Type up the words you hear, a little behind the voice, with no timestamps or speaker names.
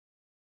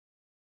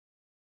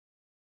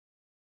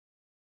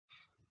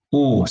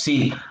Oh,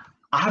 see,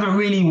 I haven't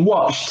really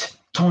watched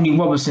Tony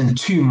Robinson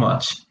too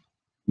much.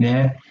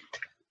 Yeah.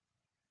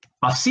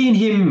 I've seen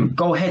him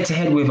go head to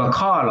head with a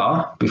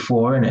Carla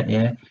before, innit?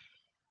 Yeah.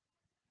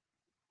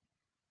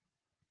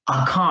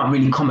 I can't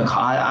really comment.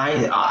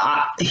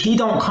 He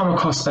don't come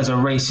across as a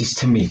racist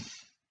to me.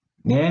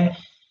 Yeah.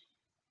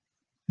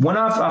 When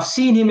I've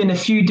seen him in a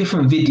few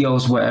different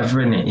videos,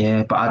 whatever in it,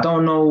 yeah, but I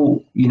don't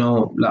know,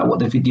 like what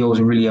the videos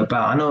are really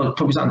about. I know it's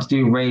probably something to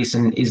do with race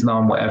and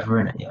Islam, whatever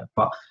in it, yeah.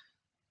 But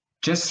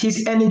just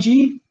his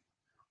energy,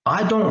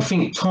 I don't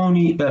think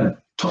Tommy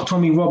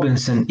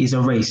Robinson is a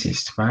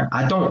racist, right?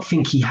 I don't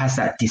think he has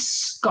that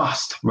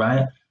disgust,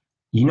 right?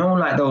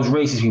 Like those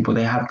racist people,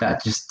 they have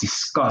that just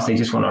disgust. They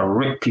just want to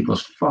rip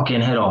people's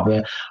fucking head off.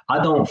 Yeah?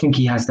 I don't think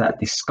he has that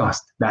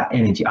disgust, that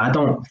energy. I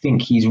don't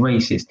think he's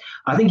racist.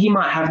 I think he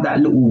might have that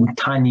little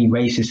tiny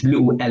racist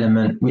little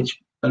element, which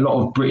a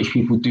lot of British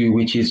people do,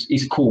 which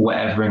is cool,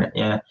 whatever, innit?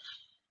 Yeah.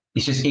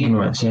 It's just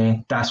ignorance,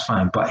 yeah. That's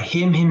fine. But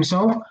him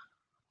himself,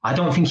 I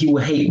don't think he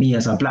would hate me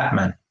as a black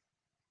man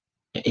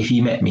if he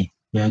met me,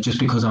 yeah, just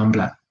because I'm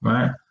black,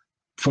 right?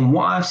 From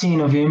what I've seen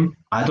of him,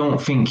 I don't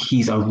think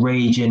he's a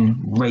raging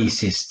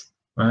racist,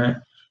 right?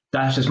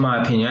 That's just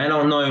my opinion. I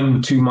don't know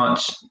him too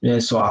much, yeah,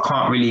 so I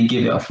can't really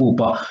give it a full.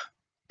 But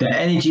the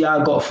energy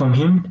I got from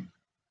him,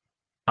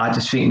 I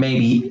just think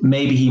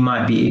maybe he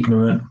might be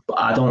ignorant, but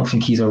I don't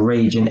think he's a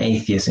raging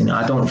atheist, and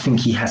I don't think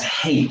he has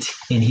hate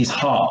in his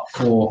heart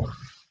for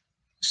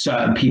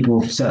certain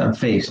people of certain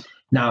faiths.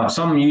 Now,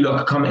 some of you lot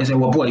could come and say,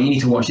 "Well, boy, you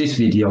need to watch this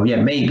video."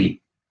 Yeah,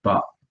 maybe,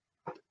 but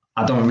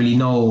I don't really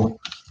know.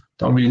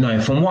 Don't really know.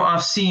 From what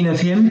I've seen of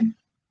him,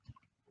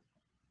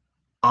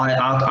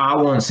 I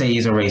won't say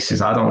he's a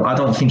racist. I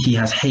don't think he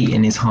has hate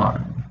in his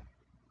heart.